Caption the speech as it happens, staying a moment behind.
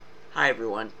Hi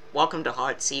everyone, welcome to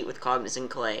Hot Seat with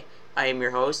Cognizant Clay. I am your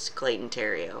host, Clayton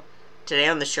Terrio. Today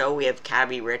on the show we have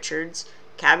Cabby Richards.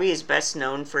 Cabby is best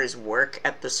known for his work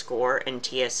at The Score and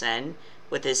TSN,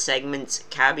 with his segments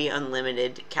Cabby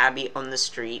Unlimited, Cabby on the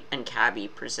Street, and Cabby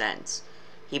Presents.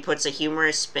 He puts a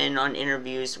humorous spin on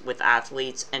interviews with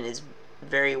athletes and is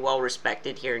very well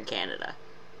respected here in Canada.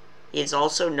 He is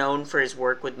also known for his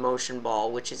work with Motion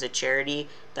Ball, which is a charity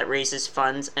that raises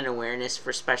funds and awareness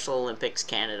for Special Olympics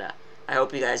Canada. I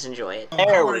hope you guys enjoy it. How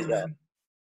There are we you, go. man?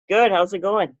 Good. How's it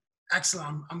going?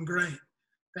 Excellent. I'm great.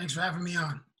 Thanks for having me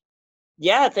on.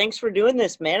 Yeah, thanks for doing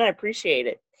this, man. I appreciate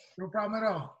it. No problem at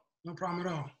all. No problem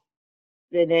at all.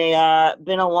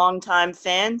 Been a long time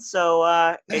fan,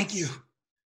 so Thank you.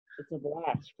 It's a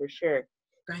blast for sure.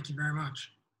 Thank you very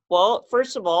much. Well,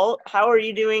 first of all, how are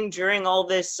you doing during all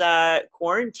this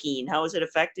quarantine? How has it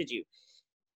affected you?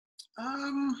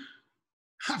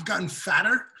 I've gotten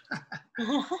fatter.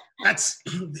 That's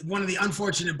one of the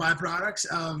unfortunate byproducts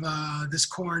of this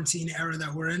quarantine era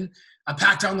that we're in. I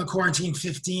packed on the quarantine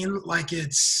 15 like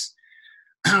it's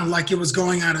like it was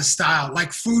going out of style,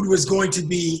 like food was going to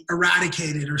be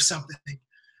eradicated or something.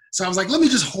 So I was like, let me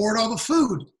just hoard all the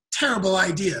food. Terrible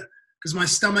idea, because my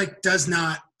stomach does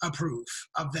not approve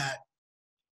of that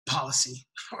policy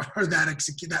or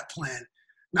that plan.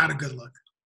 Not a good look.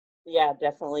 Yeah,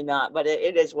 definitely not. But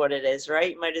it is what it is,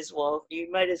 right? You might as well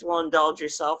indulge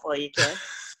yourself while you can.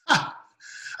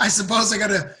 I suppose I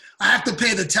have to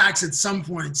pay the tax at some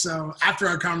point. So after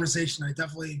our conversation, I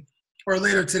definitely, or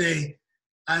later today,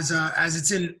 as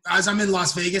I'm in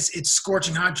Las Vegas, it's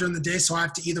scorching hot during the day. So I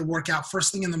have to either work out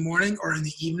first thing in the morning or in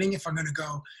the evening if I'm going to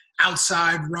go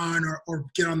outside, run, or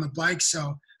get on the bike. So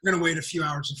I'm going to wait a few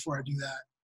hours before I do that.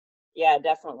 Yeah,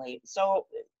 definitely. So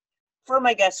for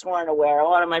my guests who aren't aware, a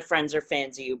lot of my friends are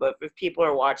fans of you, but if people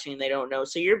are watching and they don't know,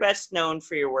 so you're best known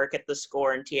for your work at The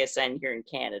Score and TSN here in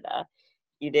Canada.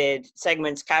 You did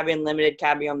segments Cabby Unlimited,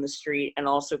 Cabby on the Street, and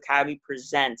also Cabby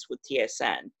Presents with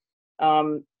TSN.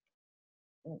 The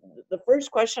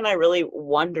first question I really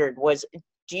wondered was,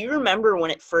 do you remember when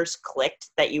it first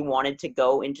clicked that you wanted to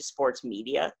go into sports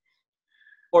media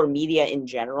or media in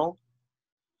general?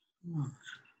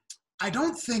 I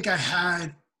don't think I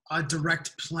had a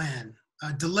direct plan,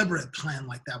 a deliberate plan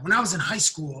like that. When I was in high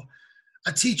school,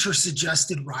 a teacher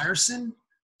suggested Ryerson.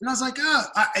 And I was like,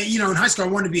 in high school, I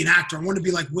wanted to be an actor. I wanted to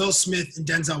be like Will Smith and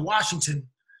Denzel Washington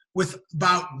with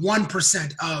about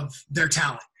 1% of their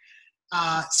talent.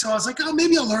 So I was like,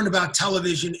 maybe I'll learn about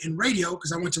television and radio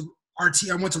because I went to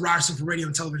RT. I went to Ryerson for radio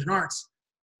and television arts.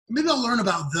 Maybe I'll learn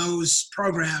about those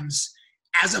programs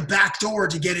as a backdoor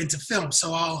to get into film.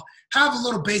 So I'll have a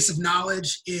little base of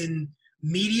knowledge in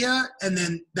media, and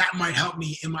then that might help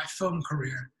me in my film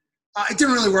career. It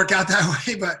didn't really work out that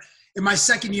way, but in my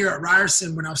second year at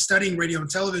Ryerson, when I was studying radio and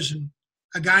television,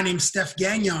 a guy named Steph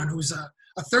Gagnon, who's a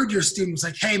third-year student, was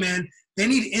like, hey, man, they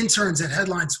need interns at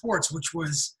Headline Sports, which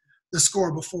was The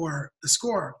Score before The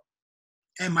Score.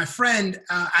 And my friend,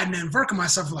 Adnan Verk and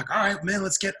myself were like, all right, man,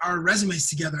 let's get our resumes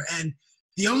together. And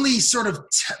the only sort of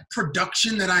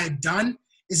production that I had done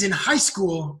is in high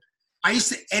school, I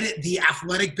used to edit the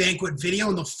athletic banquet video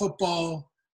and the football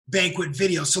banquet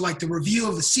video. So like the review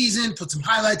of the season, put some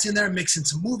highlights in there, mix in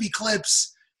some movie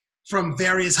clips from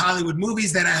various Hollywood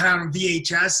movies that I had on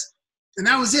VHS. And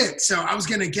that was it. So I was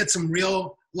going to get some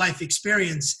real life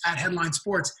experience at Headline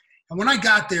Sports. And when I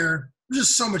got there, there was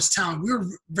just so much talent. We were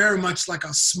very much like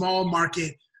a small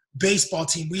market baseball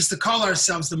team. We used to call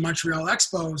ourselves the Montreal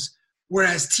Expos,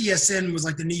 whereas TSN was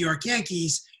like the New York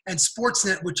Yankees, and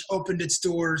Sportsnet, which opened its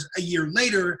doors a year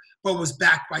later, but was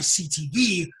backed by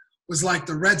CTV, was like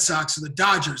the Red Sox or the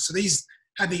Dodgers. So these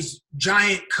had these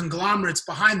giant conglomerates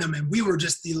behind them, and we were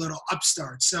just the little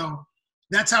upstarts. So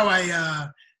that's how I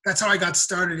got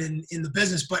started in the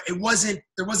business. But there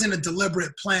wasn't a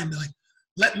deliberate plan. Like,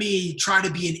 let me try to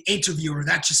be an interviewer.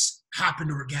 That just happened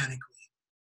organically.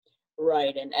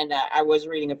 Right. And I was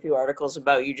reading a few articles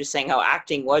about you just saying how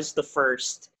acting was the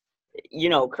first,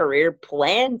 career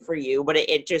plan for you, but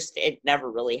it never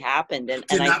really happened. And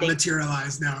Did I not think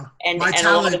materialize, no. and My and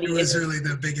a lot of talent was really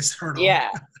the biggest hurdle.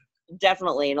 yeah,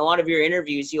 definitely. In a lot of your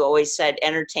interviews, you always said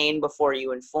entertain before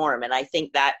you inform. And I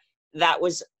think that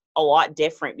was a lot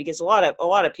different because a lot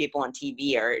of people on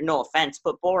TV are, no offense,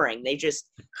 but boring. They just,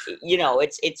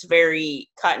 it's very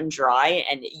cut and dry,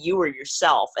 and you were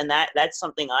yourself. And that's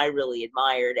something I really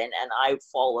admired and I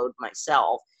followed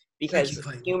myself because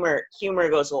humor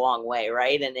goes a long way,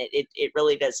 right? And it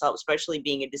really does help, especially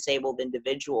being a disabled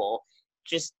individual.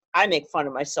 Just, I make fun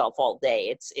of myself all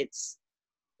day. It's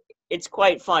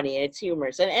quite funny and it's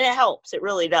humorous and it helps. It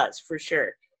really does, for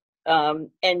sure.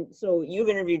 And so you've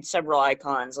interviewed several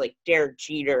icons like Derek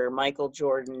Jeter, Michael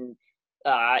Jordan,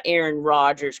 Aaron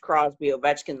Rodgers, Crosby,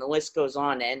 Ovechkin. The list goes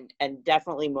on, and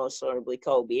definitely most notably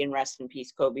Kobe. And rest in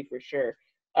peace, Kobe, for sure.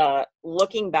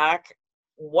 Looking back,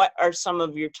 what are some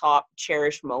of your top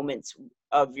cherished moments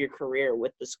of your career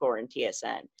with the Score and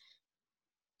TSN?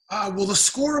 Well, the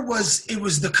Score was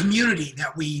the community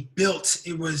that we built.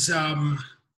 It was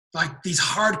like these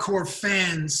hardcore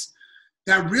fans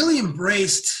that really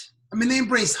embraced. I mean, they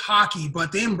embraced hockey,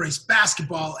 but they embraced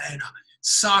basketball and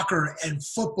soccer and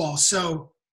football.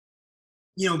 So,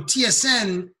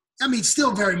 TSN, I mean,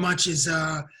 still very much is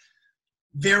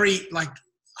very like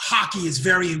hockey is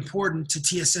very important to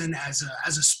TSN as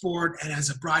a sport and as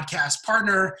a broadcast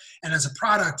partner and as a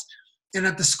product. And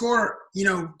at the Score,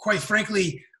 quite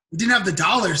frankly, we didn't have the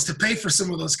dollars to pay for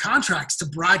some of those contracts to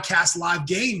broadcast live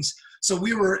games. So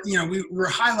we were a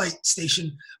highlight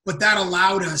station, but that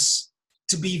allowed us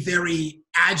to be very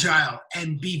agile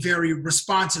and be very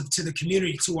responsive to the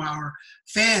community, to our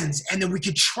fans. And then we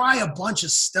could try a bunch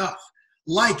of stuff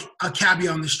like a Cabbie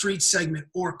on the Street segment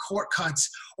or Court Cuts,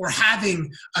 or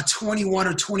having a 21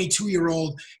 or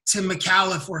 22-year-old Tim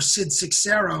McAuliffe or Sid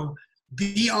Sixero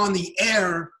be on the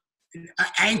air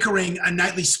anchoring a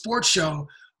nightly sports show,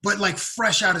 but like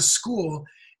fresh out of school.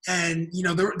 And,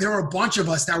 there were a bunch of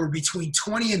us that were between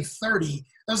 20 and 30.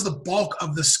 That was the bulk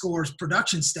of the Score's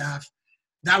production staff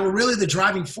that were really the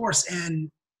driving force.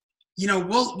 And,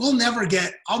 I'll never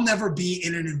be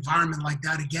in an environment like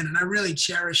that again. And I really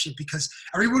cherish it because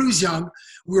everybody was young.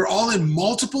 We were all in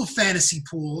multiple fantasy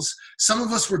pools. Some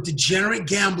of us were degenerate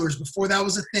gamblers before that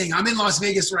was a thing. I'm in Las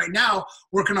Vegas right now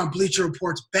working on Bleacher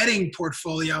Report's betting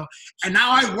portfolio. And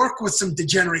now I work with some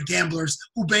degenerate gamblers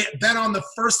who bet on the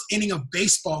first inning of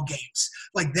baseball games.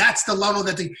 Like that's the level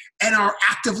and are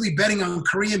actively betting on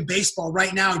Korean baseball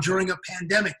right now during a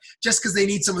pandemic just because they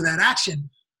need some of that action.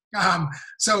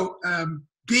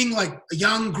 Being like a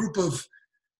young group of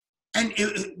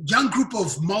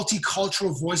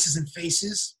multicultural voices and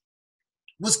faces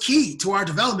was key to our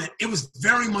development. It was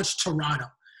very much Toronto.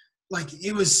 Like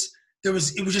it was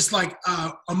just like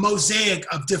a mosaic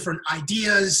of different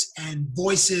ideas and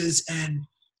voices, and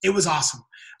it was awesome.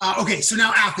 Okay, so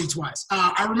now athletes-wise,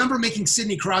 I remember making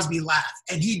Sidney Crosby laugh,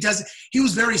 and he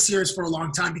was very serious for a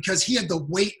long time because he had the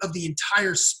weight of the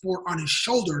entire sport on his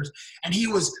shoulders, and he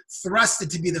was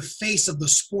thrusted to be the face of the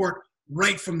sport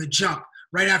right from the jump.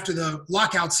 Right after the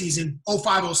lockout season,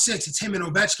 05-06, it's him and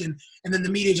Ovechkin, and then the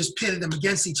media just pitted them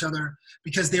against each other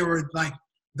because they were like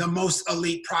the most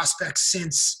elite prospects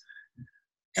since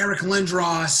Eric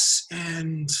Lindros,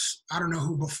 and I don't know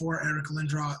who before Eric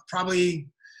Lindros, probably.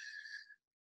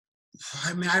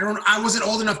 I mean, I wasn't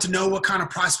old enough to know what kind of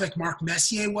prospect Mark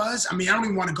Messier was. I mean, I don't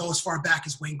even want to go as far back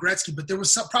as Wayne Gretzky, but there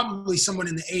was probably someone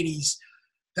in the 80s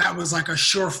that was like a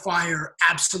surefire,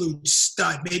 absolute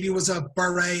stud. Maybe it was a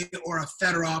Bure or a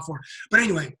Fedorov but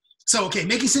anyway. So, okay,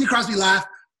 making Sidney Crosby laugh.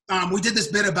 We did this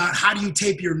bit about how do you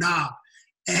tape your knob?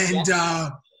 And,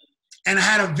 and I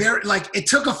had it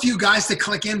took a few guys to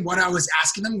click in what I was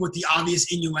asking them with the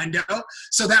obvious innuendo.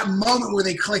 So that moment where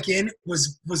they click in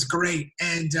was great.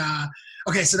 And,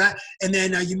 okay, so that, and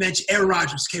then you mentioned Aaron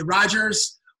Rodgers. Okay,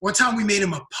 Rodgers, one time we made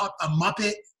him a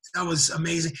Muppet. That was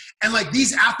amazing. And like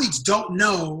these athletes don't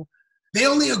know, they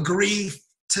only agree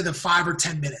to the 5 or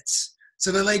 10 minutes.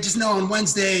 So they're like, just know on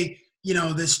Wednesday,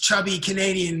 this chubby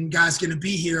Canadian guy's going to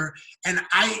be here. And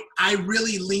I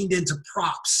really leaned into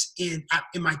props in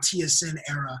my TSN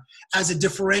era as a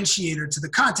differentiator to the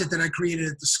content that I created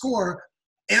at the Score.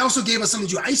 It also gave us something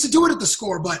to do. I used to do it at the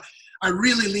Score, but I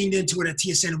really leaned into it at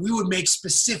TSN. We would make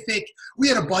we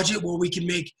had a budget where we could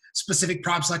make specific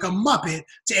props like a Muppet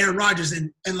to Aaron Rodgers.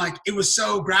 And like, it was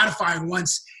so gratifying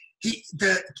once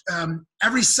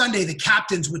every Sunday, the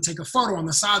captains would take a photo on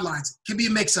the sidelines. It could be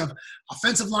a mix of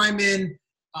offensive linemen,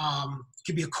 it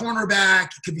could be a cornerback,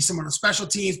 it could be someone on special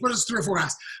teams, but it's 3 or 4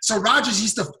 guys. So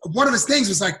Rodgers one of his things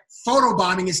was like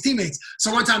photobombing his teammates.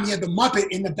 So one time he had the Muppet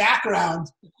in the background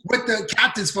with the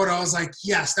captain's photo. I was like,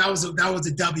 yes, that was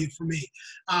a W for me.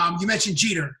 You mentioned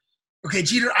Jeter. Okay,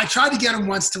 Jeter, I tried to get him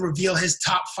once to reveal his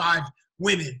top 5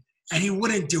 women, and he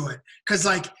wouldn't do it. Because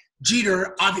like,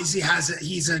 Jeter obviously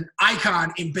he's an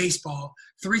icon in baseball.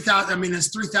 3,000, I mean, his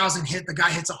 3,000 hit, the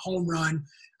guy hits a home run.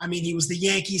 I mean, he was the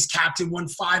Yankees captain, won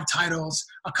 5 titles,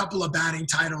 a couple of batting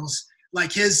titles.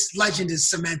 Like his legend is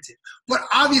cemented. But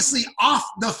obviously off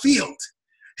the field,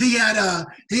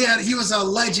 he was a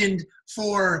legend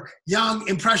for young,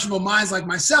 impressionable minds like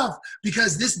myself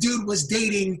because this dude was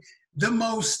dating from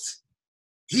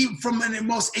the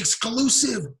most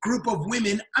exclusive group of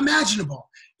women imaginable.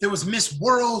 There was Miss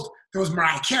World, There was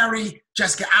Mariah Carey,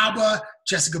 Jessica Alba,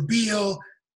 Jessica Biel,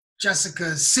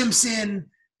 Jessica Simpson.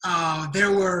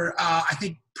 There were, I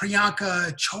think,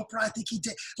 Priyanka Chopra, I think he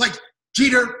did. Like,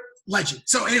 Jeter, legend.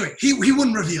 So anyway, he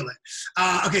wouldn't reveal it.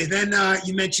 Okay, then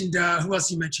you mentioned, who else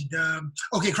you mentioned?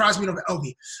 Okay, Crosby and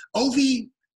Ovi.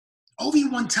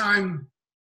 Ovi one time,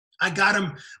 I got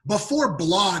him before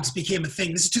blogs became a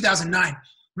thing. This is 2009.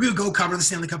 We would go cover the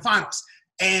Stanley Cup Finals.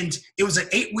 And it was an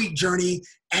 8-week journey.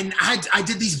 And I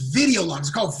did these video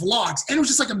logs called vlogs. And it was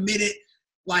just like a minute,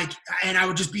 and I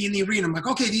would just be in the arena. I'm like,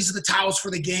 okay, these are the towels for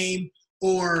the game,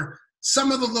 or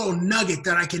some of the little nugget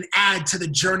that I can add to the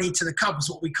journey to the cup is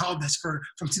what we called this from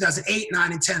 2008,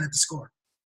 9, and 10 at the Score.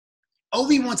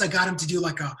 Ovi, once I got him to do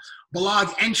like a blog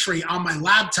entry on my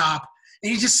laptop,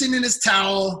 and he's just sitting in his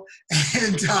towel,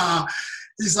 and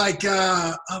he's like,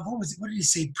 what was it? What did he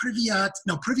say? Privyat?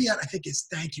 No, Privyat, I think is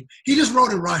thank you. He just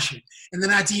wrote in Russian, and then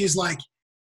I had to use like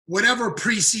whatever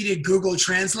preceded Google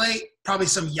Translate, probably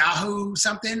some Yahoo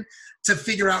something, to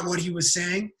figure out what he was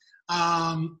saying.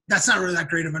 That's not really that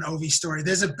great of an Ovi story.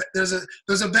 There's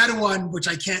a better one, which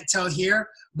I can't tell here,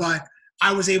 but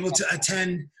I was able to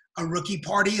attend a rookie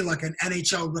party, like an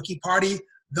NHL rookie party.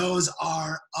 Those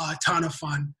are a ton of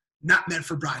fun, not meant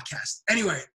for broadcast.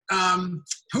 Anyway,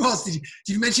 who else did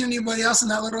you mention anybody else in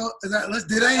that list?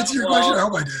 Did I answer your question? I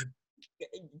hope I did.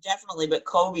 Definitely, but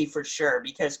Kobe for sure,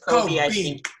 because Kobe, I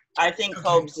think okay.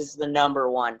 Kobe's is the number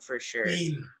one for sure.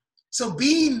 Bean. So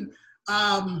Bean,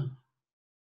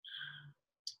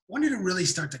 when did it really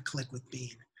start to click with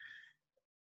Bean?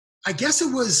 I guess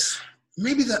it was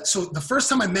maybe the first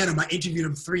time I met him, I interviewed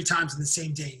him 3 times in the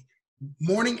same day.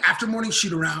 After morning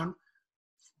shoot around,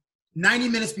 90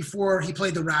 minutes before he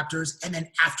played the Raptors, and then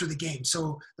after the game.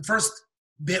 So the first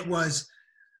bit was,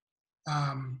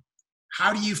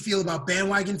 how do you feel about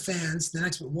bandwagon fans? The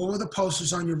next bit, what were the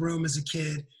posters on your room as a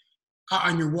kid,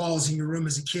 on your walls in your room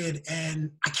as a kid?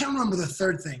 And I can't remember the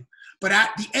third thing. But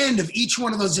at the end of each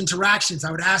one of those interactions,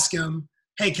 I would ask him,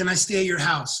 hey, can I stay at your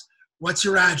house? What's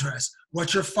your address?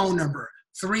 What's your phone number?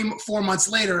 3-4 months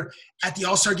later, at the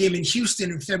All-Star game in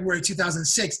Houston in February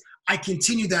 2006, I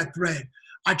continued that thread.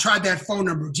 I tried that phone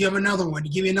number. Do you have another one?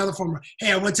 You give me another phone number.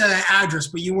 Hey, I went to that address,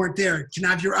 but you weren't there. Can I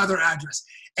have your other address?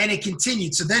 And it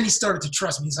continued. So then he started to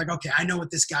trust me. He's like, okay, I know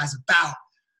what this guy's about.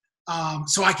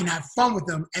 So I can have fun with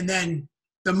him. And then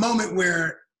the moment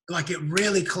where it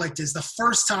really clicked is the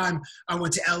first time I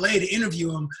went to LA to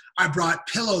interview him, I brought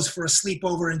pillows for a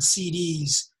sleepover and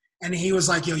CDs. And he was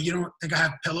like, yo, you don't think I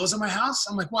have pillows in my house?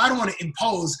 I'm like, well, I don't want to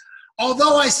impose.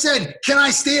 Although I said, can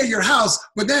I stay at your house?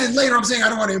 But then later I'm saying I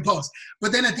don't want to impose.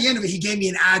 But then at the end of it, he gave me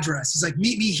an address. He's like,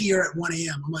 meet me here at 1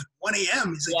 a.m. I'm like, 1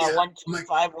 a.m.? He's like, yeah.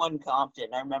 1251 Compton.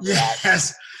 I remember that.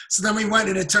 Yes. So then we went,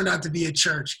 and it turned out to be a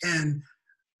church. And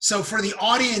so for the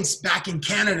audience back in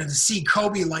Canada to see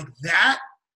Kobe like that,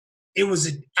 it was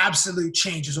an absolute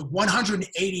change. It was a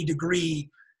 180-degree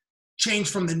change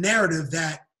from the narrative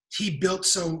that he built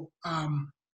so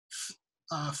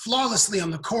flawlessly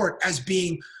on the court as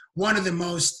being one of the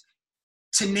most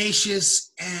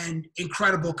tenacious and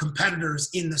incredible competitors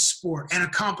in the sport, and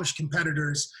accomplished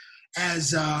competitors. As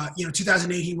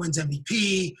 2008 he wins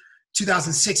MVP.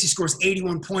 2006 he scores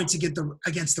 81 points against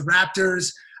the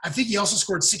Raptors. I think he also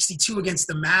scored 62 against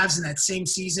the Mavs in that same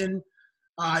season.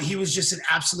 He was just an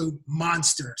absolute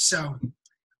monster. So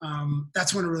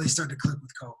that's when it really started to click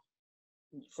with Kobe.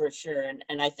 For sure.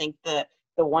 And I think the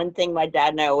one thing my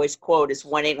dad and I always quote is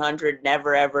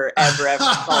 1-800-NEVER, ever, ever, ever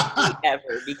call me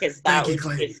ever, because that was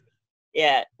just,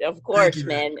 yeah, of course, you,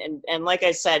 man. And like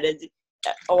I said,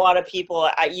 a lot of people,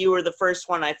 you were the first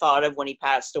one I thought of when he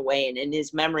passed away, and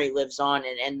his memory lives on.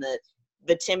 And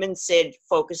the Tim and Sid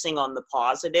focusing on the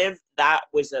positive, that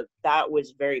was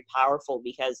very powerful,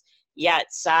 because yeah,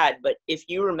 it's sad, but if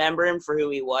you remember him for who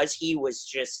he was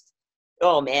just,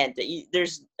 oh man,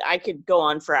 I could go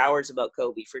on for hours about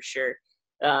Kobe for sure.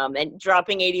 And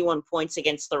dropping 81 points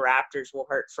against the Raptors will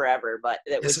hurt forever, but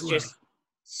it was just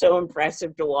so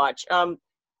impressive to watch.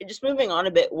 Just moving on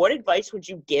a bit, what advice would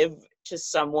you give to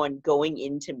someone going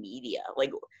into media?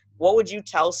 Like, what would you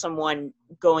tell someone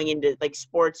going into like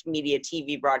sports media,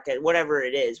 TV broadcast, whatever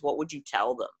it is? What would you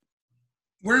tell them?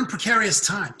 We're in precarious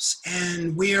times,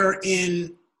 and we are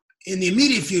in the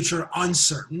immediate future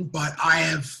uncertain, but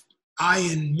I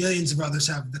and millions of others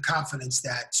have the confidence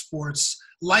that sports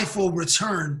life will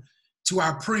return to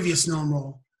our previous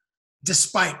normal,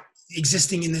 despite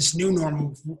existing in this new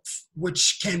normal,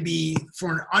 which can be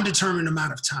for an undetermined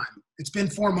amount of time. It's been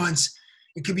 4 months.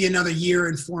 It could be another year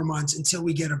and 4 months until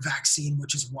we get a vaccine,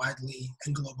 which is widely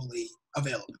and globally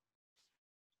available.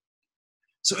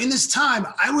 So in this time,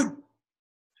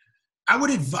 I I would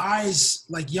advise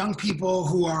like young people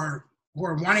who are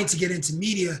wanting to get into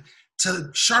media to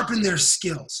sharpen their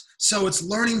skills. So it's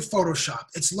learning Photoshop.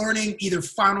 It's learning either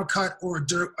Final Cut or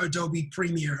Adobe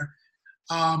Premiere.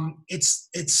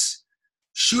 It's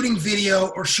shooting video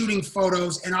or shooting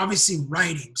photos, and obviously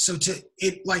writing. So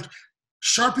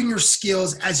sharpen your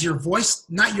skills as your voice,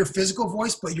 not your physical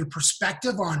voice, but your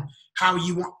perspective on how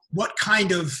you want, what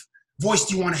kind of voice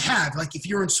do you want to have? Like if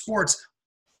you're in sports,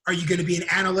 are you going to be an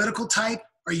analytical type?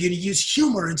 Are you going to use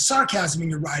humor and sarcasm in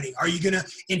your writing? Are you going to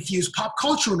infuse pop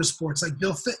culture into sports like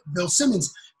Bill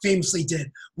Simmons famously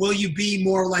did? Will you be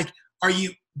more like,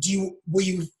 will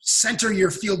you center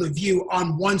your field of view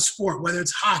on one sport, whether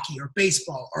it's hockey or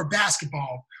baseball or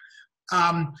basketball?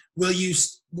 Will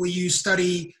you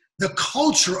study the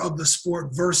culture of the sport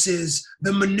versus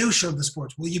the minutia of the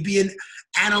sports? Will you be an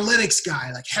analytics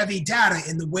guy, like heavy data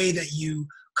in the way that you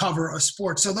cover a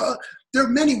sport? So there are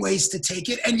many ways to take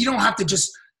it, and you don't have to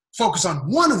just focus on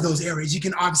one of those areas. You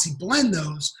can obviously blend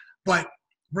those, but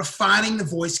refining the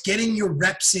voice, getting your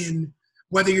reps in,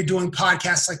 whether you're doing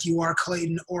podcasts like you are,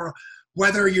 Clayton, or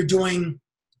whether you're doing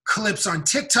clips on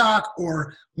TikTok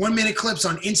or 1-minute clips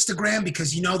on Instagram,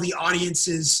 because you know the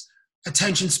audience's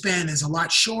attention span is a lot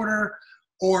shorter,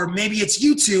 or maybe it's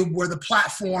YouTube where the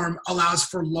platform allows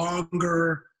for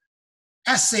longer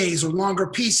essays or longer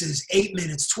pieces, 8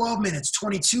 minutes, 12 minutes,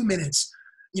 22 minutes.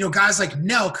 You know, guys like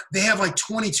Nelk, they have like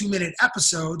 22-minute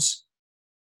episodes,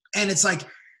 and it's like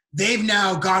they've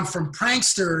now gone from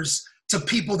pranksters to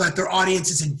people that their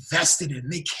audience is invested in.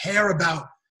 They care about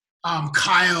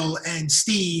Kyle and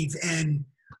Steve and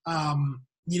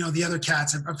the other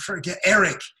cats. I forget,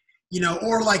 Eric.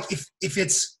 Or like if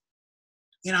it's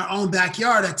in our own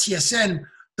backyard at TSN,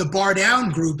 the Bar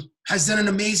Down group has done an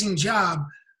amazing job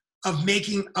of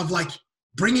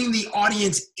bringing the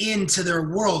audience into their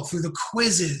world through the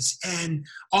quizzes and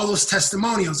all those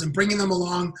testimonials and bringing them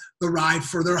along the ride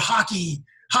for their hockey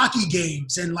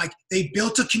games. And like they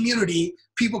built a community,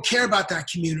 people care about that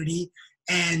community.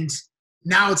 And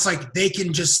now it's like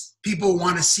people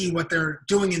want to see what they're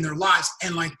doing in their lives.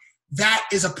 And like, that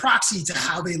is a proxy to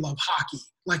how they love hockey.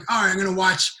 Like, all right, I'm going to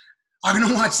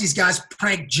watch these guys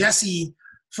prank Jesse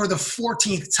for the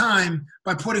 14th time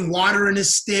by putting water in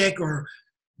his stick or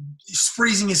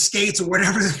freezing his skates or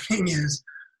whatever the thing is.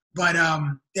 But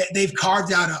they've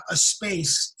carved out a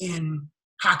space in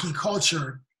hockey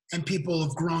culture, and people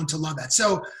have grown to love that.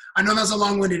 So I know that's a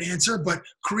long-winded answer, but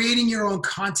creating your own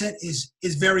content is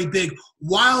very big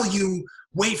while you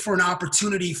wait for an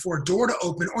opportunity for a door to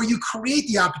open, or you create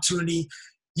the opportunity.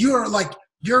 Your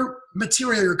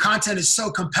material, your content is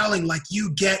so compelling, like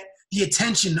you get the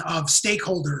attention of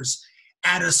stakeholders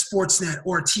at a Sportsnet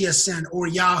or TSN or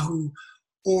Yahoo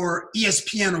or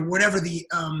ESPN or whatever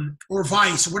or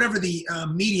Vice or whatever the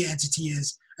media entity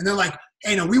is. And they're like,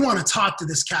 hey, no, we want to talk to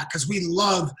this cat because we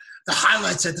love the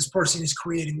highlights that this person is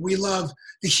creating. We love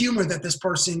the humor that this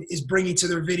person is bringing to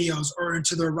their videos or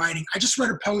into their writing. I just read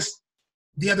a post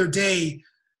the other day.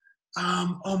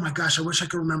 Oh my gosh, I wish I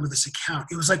could remember this account.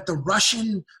 It was like the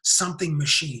Russian something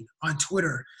machine on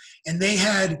Twitter. And they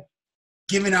had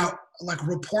given out like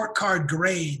report card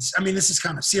grades. I mean, this is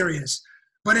kind of serious,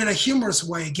 but in a humorous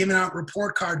way, giving out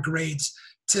report card grades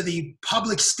to the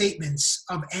public statements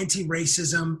of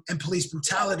anti-racism and police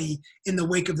brutality in the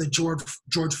wake of the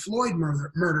George Floyd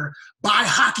murder by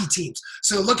hockey teams.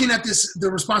 So looking at the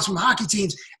response from the hockey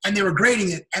teams, and they were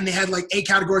grading it, and they had like 8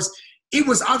 categories. It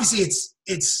was obviously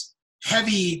it's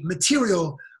heavy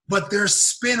material, but their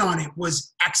spin on it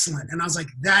was excellent. And I was like,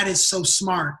 that is so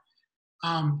smart.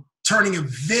 Turning a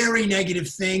very negative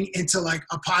thing into like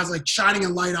a positive, like shining a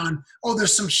light on, oh,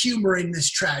 there's some humor in this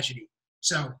tragedy.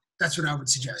 So that's what I would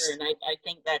suggest. And I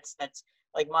think that's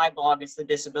like my blog is the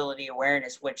Disability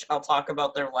Awareness, which I'll talk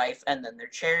about their life and then their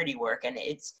charity work. And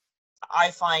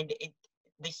I find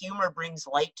the humor brings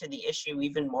light to the issue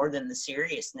even more than the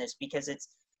seriousness, because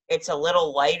it's a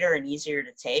little lighter and easier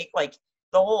to take. Like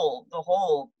the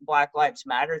whole Black Lives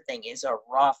Matter thing is a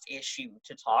rough issue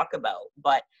to talk about,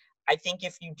 but I think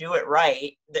if you do it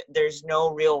right, there's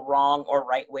no real wrong or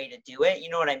right way to do it. You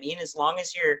know what I mean? As long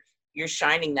as you're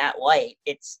shining that light,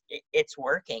 it's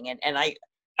working. And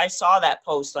I saw that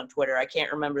post on Twitter. I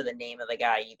can't remember the name of the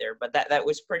guy either, but that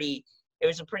was it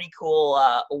was a pretty cool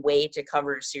way to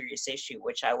cover a serious issue,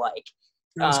 which I like.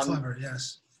 It was clever,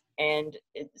 yes. And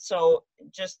so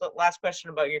just the last question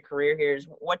about your career here is,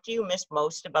 what do you miss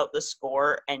most about the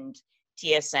Score and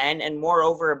TSN, and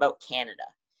moreover about Canada?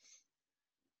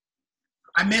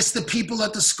 I miss the people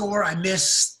at the Score. I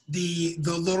miss the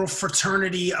little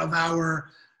fraternity of our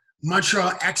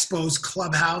Montreal Expos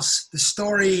clubhouse, the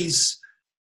stories,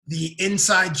 the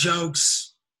inside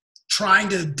jokes, trying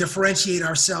to differentiate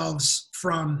ourselves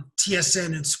from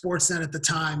TSN and Sportsnet at the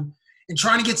time and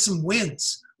trying to get some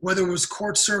wins, whether it was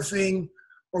court surfing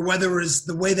or whether it was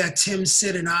the way that Tim,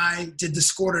 Sid, and I did the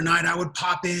score tonight. I would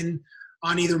pop in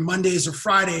on either Mondays or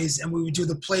Fridays, and we would do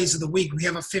the plays of the week. We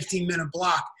have a 15-minute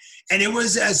block. And it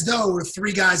was as though we're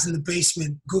three guys in the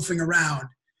basement goofing around,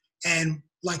 and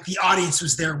like the audience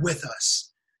was there with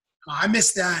us. I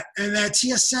miss that. And at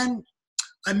TSN,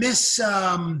 I miss,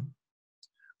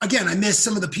 again, I miss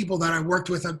some of the people that I worked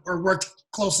with or worked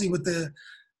closely with the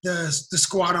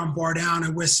squad on Bar Down.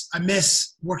 I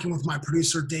miss working with my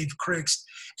producer, Dave Crix.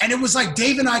 And it was like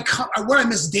what I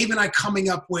miss Dave and I coming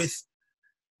up with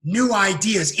new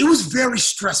ideas. It was very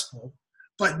stressful,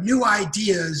 but new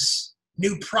ideas,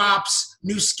 new props,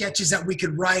 new sketches that we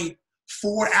could write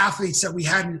for athletes that we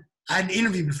hadn't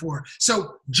interviewed before.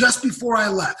 So just before I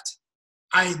left,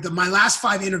 my last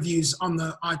 5 interviews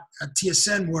at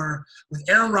TSN were with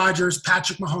Aaron Rodgers,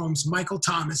 Patrick Mahomes, Michael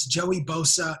Thomas, Joey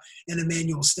Bosa, and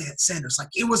Emmanuel Sanders. Like,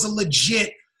 it was a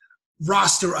legit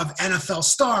roster of NFL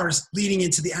stars leading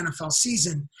into the NFL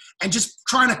season, and just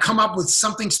trying to come up with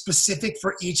something specific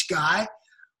for each guy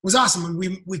was awesome.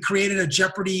 And we created a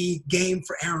Jeopardy game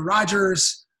for Aaron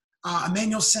Rodgers,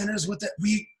 Emmanuel Sanders with it.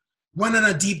 We went on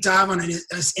a deep dive on his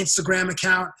Instagram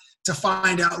account to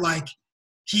find out, like,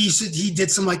 he did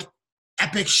some like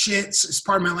epic shit, it's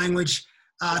pardon my language,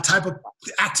 type of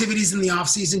activities in the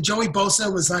offseason. Joey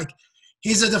Bosa was like,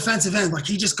 he's a defensive end. Like,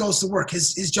 he just goes to work.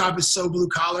 His job is so blue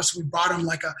collar. So we brought him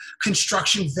like a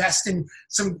construction vest and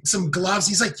some gloves.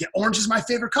 He's like, yeah, orange is my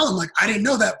favorite color. I'm like, I didn't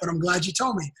know that, but I'm glad you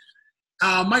told me.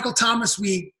 Michael Thomas,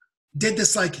 we did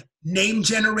this like name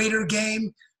generator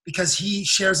game because he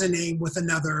shares a name with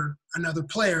another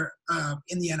player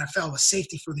in the NFL, a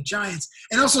safety for the Giants.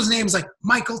 And also his name is like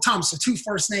Michael Thomas, so 2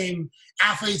 first-name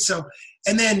athletes. So,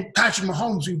 and then Patrick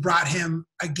Mahomes, we brought him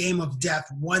a Game of Death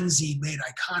onesie made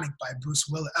iconic by Bruce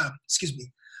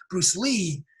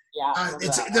Lee. Yeah,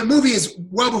 The movie is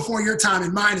well before your time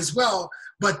and mine as well,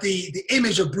 but the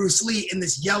image of Bruce Lee in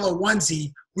this yellow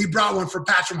onesie, we brought one for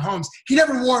Patrick Mahomes. He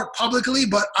never wore it publicly,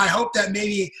 but I hope that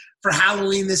maybe for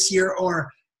Halloween this year or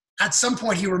at some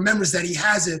point he remembers that he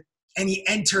has it and he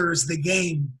enters the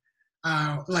game,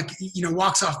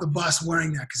 walks off the bus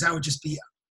wearing that, because that would just be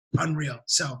unreal.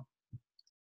 So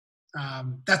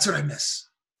that's what I miss.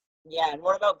 Yeah, and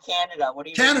what about Canada? What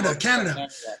do you Canada.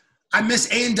 I miss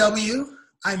A&W.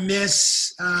 I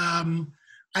miss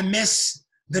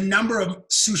the number of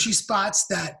sushi spots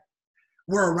that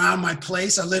were around my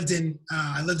place. I lived in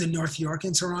North York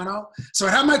in Toronto. So I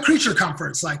have my creature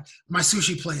comforts, like my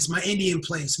sushi place, my Indian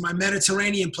place, my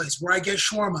Mediterranean place where I get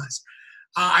shawarmas.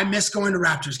 I miss going to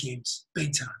Raptors games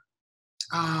big time.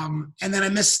 And then I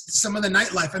miss some of the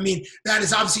nightlife. I mean, that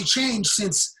has obviously changed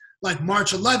since like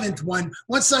March 11th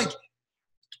once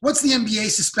the NBA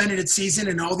suspended its season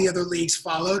and all the other leagues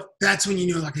followed, that's when you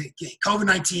knew, like,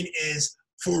 COVID-19 is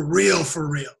for real.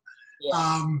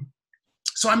 Yeah.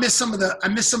 So I miss some of the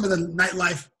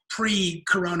nightlife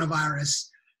pre-coronavirus.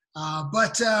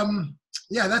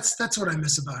 Yeah, that's what I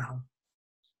miss about home.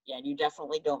 Yeah, and you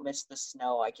definitely don't miss the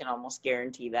snow. I can almost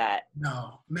guarantee that.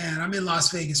 No, man, I'm in Las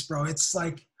Vegas, bro. It's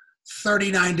like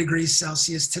 39 degrees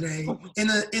Celsius today. In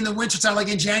the wintertime, like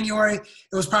in January,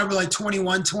 it was probably like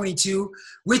 21, 22,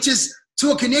 which is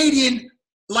to a Canadian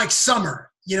like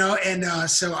summer, and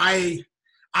so I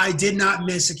did not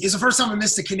miss it. It's the first time I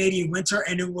missed the Canadian winter,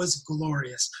 and it was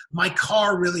glorious. My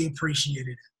car really appreciated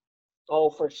it. Oh,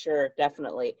 for sure.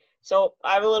 Definitely. So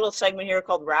I have a little segment here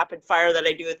called Rapid Fire that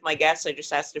I do with my guests. I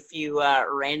just asked a few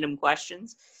random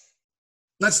questions.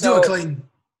 Let's do it, Clayton.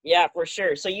 Yeah, for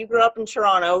sure. So you grew up in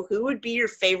Toronto. Who would be your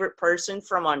favorite person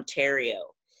from Ontario?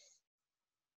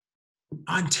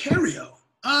 Ontario?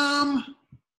 Wow.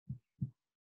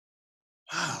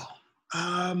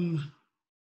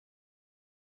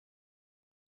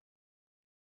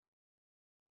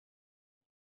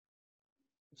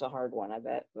 It's a hard one, I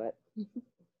bet, but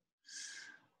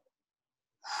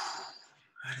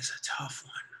that is a tough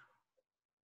one.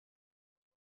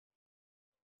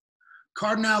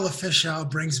 Cardinal Official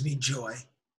brings me joy.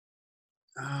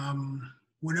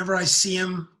 Whenever I see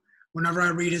him, whenever I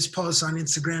read his posts on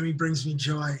Instagram, he brings me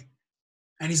joy.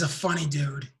 And he's a funny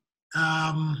dude.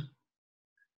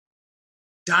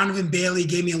 Donovan Bailey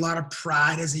gave me a lot of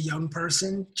pride as a young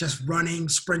person, just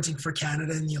sprinting for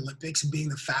Canada in the Olympics and being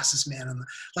the fastest man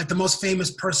the most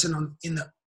famous person in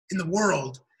the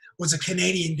world was a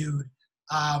Canadian dude.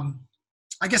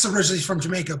 I guess originally from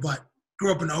Jamaica, but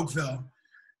grew up in Oakville.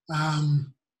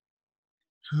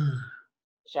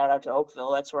 Shout out to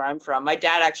Oakville. That's where I'm from. My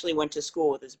dad actually went to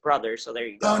school with his brother, so there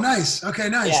you go. Oh, nice. Okay,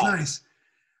 nice, yeah. Nice.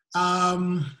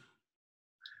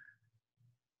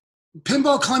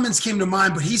 Pinball Clemens came to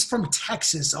mind, but he's from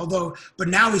Texas, but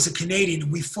now he's a Canadian,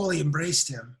 and we fully embraced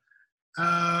him.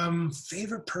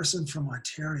 Favorite person from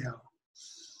Ontario?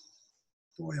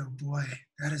 Boy, oh boy,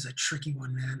 that is a tricky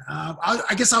one, man.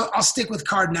 I guess I'll stick with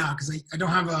Card now because I don't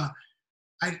have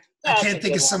I can't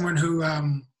think of someone who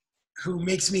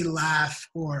makes me laugh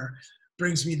or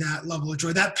brings me that level of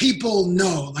joy that people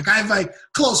know. Like I have like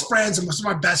close friends, and most of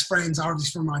my best friends are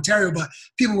obviously from Ontario, but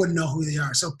people wouldn't know who they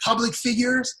are. So public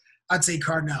figures, I'd say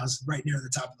Cardinal is right near the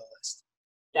top of the list.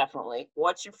 Definitely.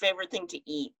 What's your favorite thing to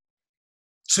eat?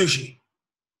 Sushi.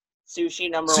 Sushi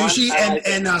number Sushi one.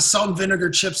 and salt and vinegar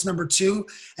chips number 2,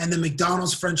 and the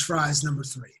McDonald's French fries number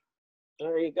 3.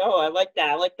 There you go. I like that.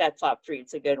 I like that top 3.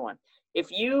 It's a good one.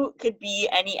 If you could be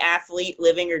any athlete,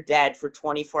 living or dead, for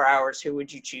 24 hours, who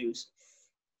would you choose?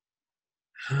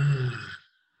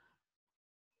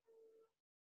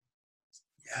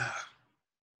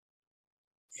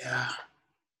 Yeah.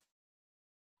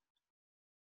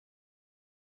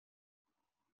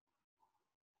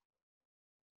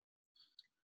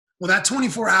 Well, that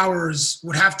 24 hours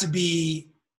would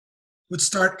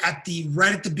start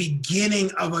right at the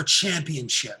beginning of a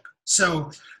championship.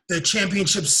 So the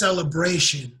championship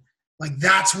celebration, like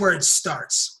that's where it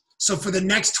starts. So for the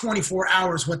next 24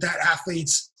 hours, what that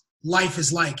athlete's life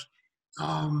is like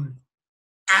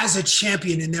as a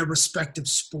champion in their respective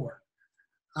sport.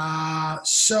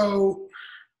 So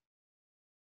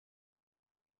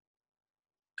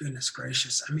goodness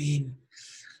gracious. I mean,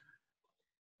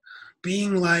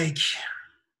 being like,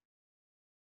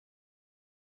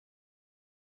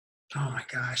 oh my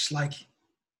gosh, like,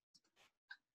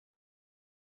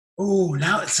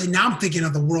 now I'm thinking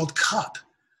of the World Cup.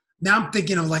 Now I'm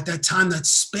thinking of like that time that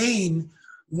Spain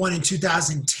won in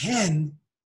 2010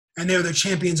 and they were the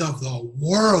champions of the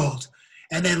world.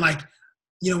 And then like,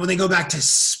 when they go back to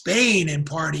Spain and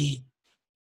party,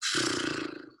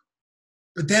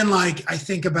 but then like, I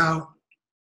think about,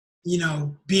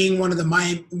 being one of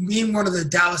the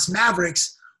Dallas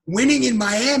Mavericks, winning in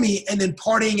Miami and then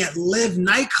partying at Live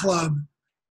nightclub,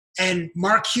 and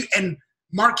Mark Cuban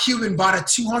bought a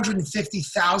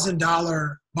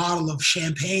 $250,000 bottle of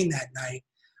champagne that night.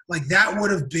 Like that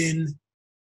would have been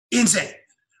insane.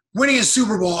 Winning a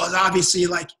Super Bowl is obviously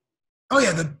like, oh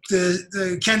yeah,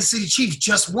 the Kansas City Chiefs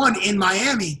just won in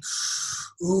Miami.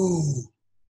 Ooh.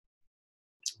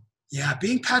 Yeah,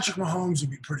 being Patrick Mahomes would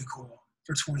be pretty cool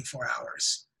for 24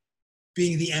 hours.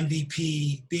 Being the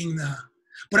MVP,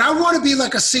 but I want to be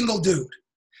like a single dude.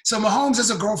 So Mahomes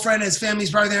has a girlfriend, his family's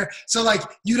probably there. So like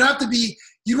you'd want to be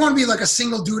like a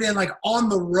single dude and like on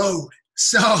the road.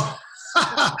 So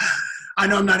I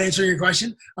know I'm not answering your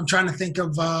question. I'm trying to think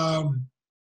of,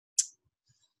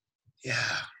 yeah.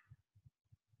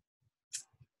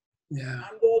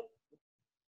 I'm good.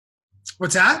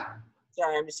 What's that?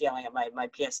 Sorry, I'm just yelling at my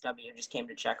PSW. Just came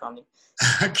to check on me.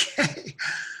 Okay.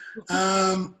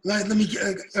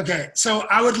 Okay. So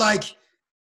I would like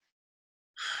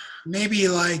maybe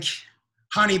like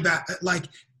like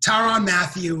Tyrann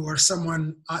Mathieu or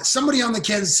somebody on the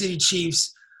Kansas City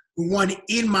Chiefs who won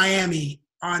in Miami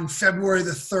on February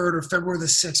the 3rd or February the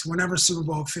 6th, whenever Super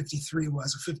Bowl 53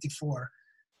 was, or 54. I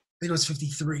think it was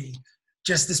 53,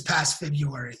 just this past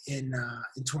February in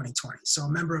 2020. So a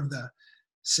member of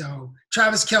so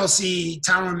Travis Kelce,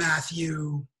 Tyrann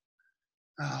Mathieu,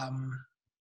 I'm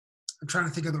trying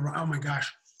to think of oh my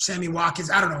gosh, Sammy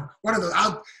Watkins. I don't know. One of those.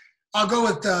 I'll go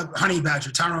with the Honey Badger,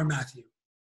 Tyrann Mathieu.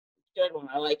 Good one.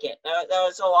 I like it. That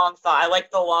was a long thought. I like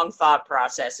the long thought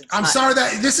process. I'm sorry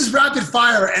that this is rapid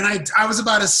fire, and I was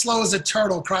about as slow as a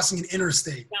turtle crossing an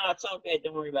interstate. No, it's all good.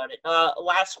 Don't worry about it.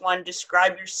 Last one.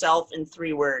 Describe yourself in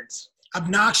 3 words.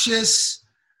 Obnoxious,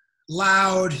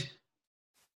 loud,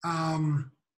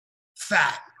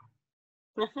 fat.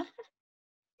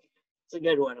 It's a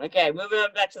good one. Okay, moving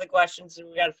on back to the questions.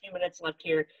 We got a few minutes left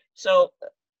here. So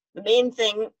the main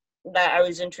thing that I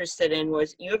was interested in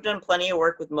was you have done plenty of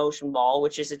work with Motion Ball,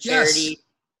 which is a charity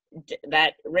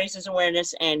that raises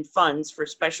awareness and funds for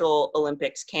Special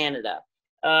Olympics Canada.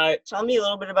 Tell me a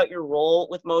little bit about your role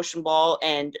with Motion Ball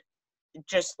and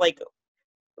just like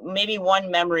maybe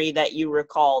one memory that you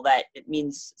recall that it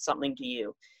means something to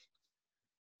you.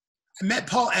 I met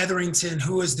Paul Etherington,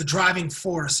 who is the driving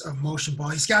force of Motion Ball.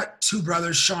 He's got 2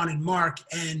 brothers, Sean and Mark,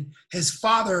 and his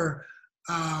father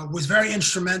was very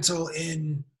instrumental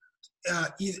in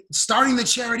either starting the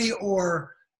charity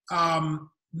or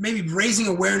maybe raising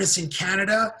awareness in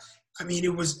Canada. I mean,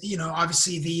 it was,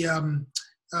 obviously the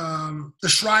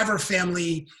Shriver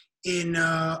family in,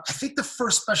 I think the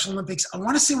first Special Olympics, I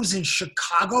want to say it was in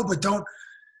Chicago, but don't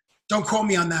quote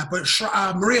me on that. But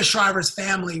Maria Shriver's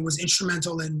family was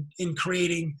instrumental in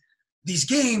creating these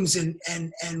games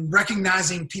and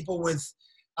recognizing people with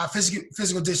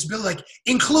physical disability, like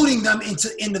including them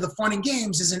into the fun and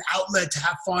games is an outlet to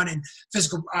have fun and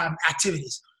physical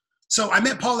activities. So I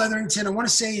met Paul Etherington, I want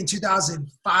to say in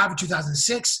 2005 or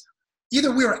 2006.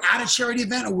 Either we were at a charity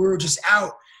event or we were just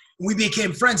out, and we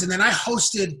became friends. And then I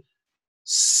hosted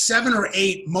 7 or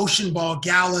 8 motion ball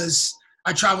galas.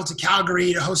 I traveled to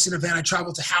Calgary to host an event. I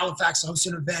traveled to Halifax to host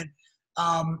an event.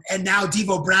 And now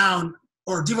Devo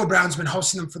Brown's been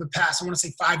hosting them for the past, I want to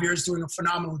say 5 years, doing a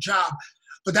phenomenal job.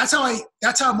 But that's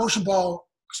how motion ball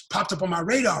popped up on my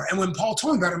radar. And when Paul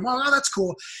told me about it, I'm like, oh, that's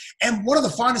cool. And one of the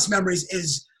fondest memories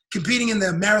is competing in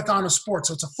the marathon of sports.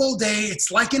 So it's a full day. It's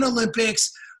like an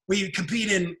Olympics. We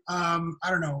compete in,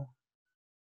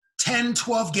 10,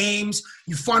 12 games.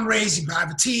 You fundraise, you have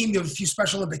a team, you have a few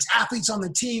Special Olympics athletes on the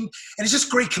team, and it's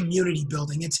just great community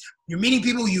building. You're meeting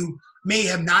people you may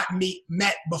have not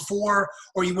met before,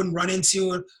 or you wouldn't run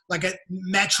into like at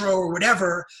Metro or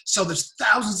whatever. So there's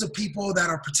thousands of people that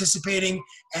are participating,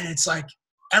 and it's like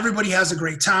everybody has a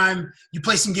great time. You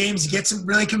play some games, you get some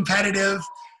really competitive,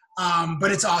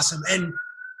 but it's awesome. And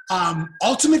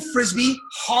Ultimate Frisbee,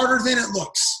 harder than it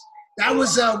looks. That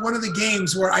was one of the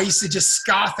games where I used to just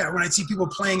scoff at when I'd see people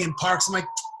playing in parks. I'm like,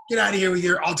 get out of here with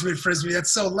your Ultimate Frisbee.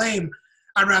 That's so lame.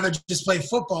 I'd rather just play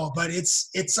football. But it's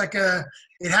like it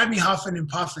had me huffing and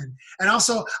puffing. And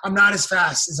also, I'm not as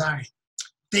fast as I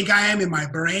think I am in my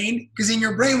brain. Because in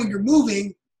your brain, when you're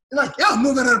moving, you're like, yeah, I'm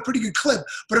moving at a pretty good clip.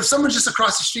 But if someone's just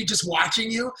across the street just watching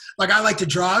you, like I like to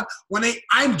jog,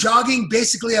 I'm jogging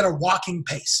basically at a walking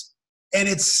pace. And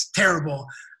it's terrible.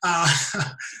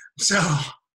 So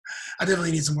I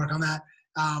definitely need some work on that.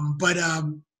 But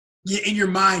in your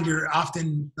mind, you're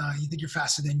often, you think you're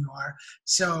faster than you are.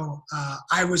 So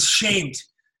I was shamed,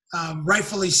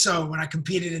 rightfully so, when I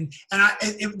competed. In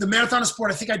the marathon of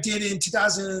sport, I think I did in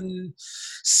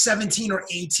 2017 or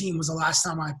 18 was the last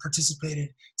time I participated.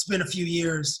 It's been a few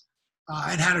years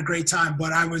and had a great time,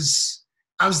 but I was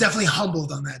definitely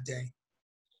humbled on that day.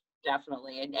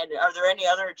 Definitely. And are there any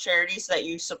other charities that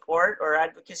you support or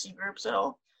advocacy groups at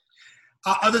all?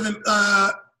 Other than,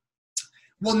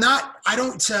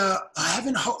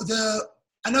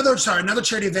 another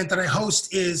charity event that I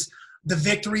host is the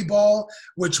Victory Ball,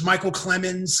 which Michael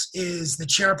Clemens is the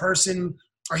chairperson,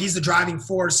 or he's the driving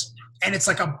force. And it's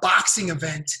like a boxing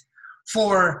event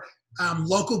for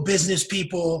local business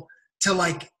people to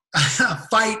like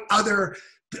fight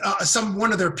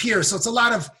one of their peers. So it's a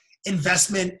lot of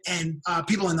investment and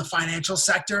people in the financial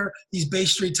sector, these Bay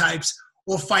Street types,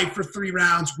 will fight for 3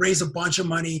 rounds, raise a bunch of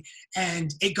money,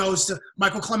 and it goes to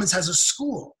Michael Clemens has a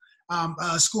school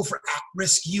for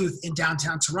at-risk youth in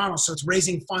downtown Toronto. So it's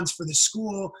raising funds for the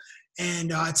school,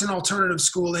 and it's an alternative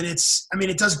school, and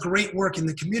it does great work in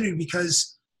the community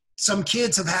because some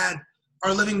kids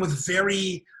are living with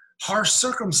very harsh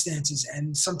circumstances,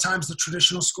 and sometimes the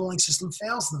traditional schooling system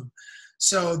fails them.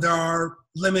 So there are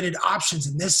limited options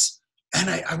in this, and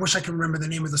I wish I could remember the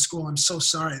name of the school. I'm so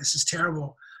sorry. This is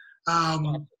terrible.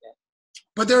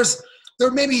 But there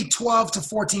are maybe 12 to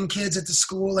 14 kids at the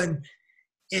school, and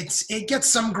it gets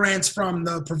some grants from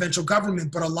the provincial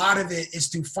government, but a lot of it is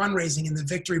through fundraising in the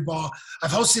Victory Ball.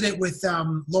 I've hosted it with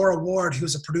Laura Ward,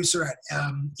 who's a producer at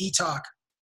eTalk.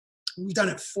 We've done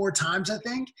it 4 times, I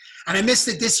think. And I missed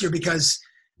it this year because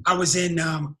I was in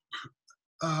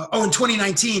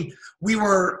 2019, we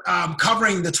were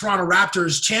covering the Toronto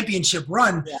Raptors championship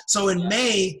run. Yeah. So in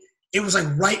May, it was like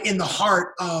right in the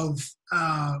heart of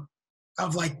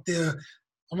like I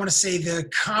want to say the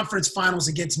conference finals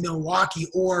against Milwaukee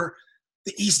or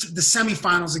the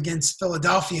semifinals against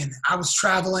Philadelphia. And I was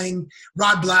traveling.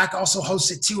 Rod Black also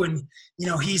hosts it too. And,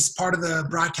 he's part of the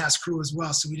broadcast crew as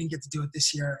well. So we didn't get to do it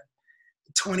this year.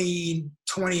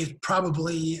 2020 is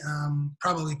probably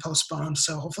postponed.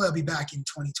 So hopefully I'll be back in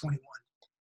 2021.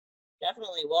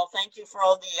 Definitely. Well, thank you for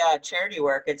all the charity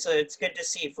work. It's good to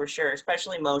see for sure,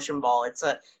 especially motion ball. It's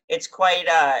quite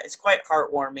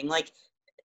heartwarming. Like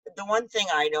the one thing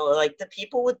I know, like the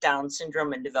people with Down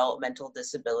syndrome and developmental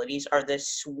disabilities are the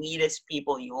sweetest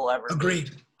people you will ever meet. Agreed.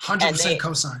 100%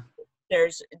 cosign.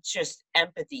 There's just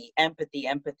empathy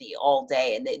all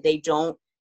day, and they don't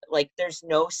there's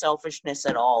no selfishness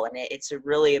at all, and it's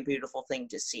really a beautiful thing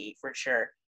to see for sure.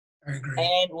 I agree.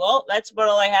 And well, that's about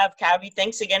all I have, Cabby.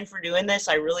 Thanks again for doing this.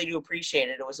 I really do appreciate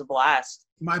it. It was a blast.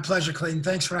 My pleasure, Clayton.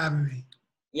 Thanks for having me.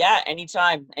 Yeah,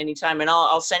 anytime. And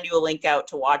I'll send you a link out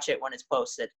to watch it when it's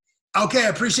posted. Okay, I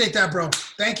appreciate that, bro.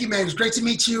 Thank you, man. It was great to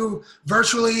meet you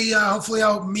virtually. Hopefully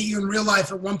I'll meet you in real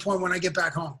life at one point when I get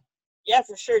back home. Yeah,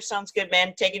 for sure. Sounds good,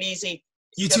 man. Take it easy.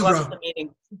 You Good too, luck bro. with the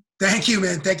meeting. Thank you,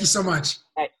 man. Thank you so much.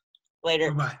 All right.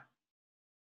 Later. Bye-bye.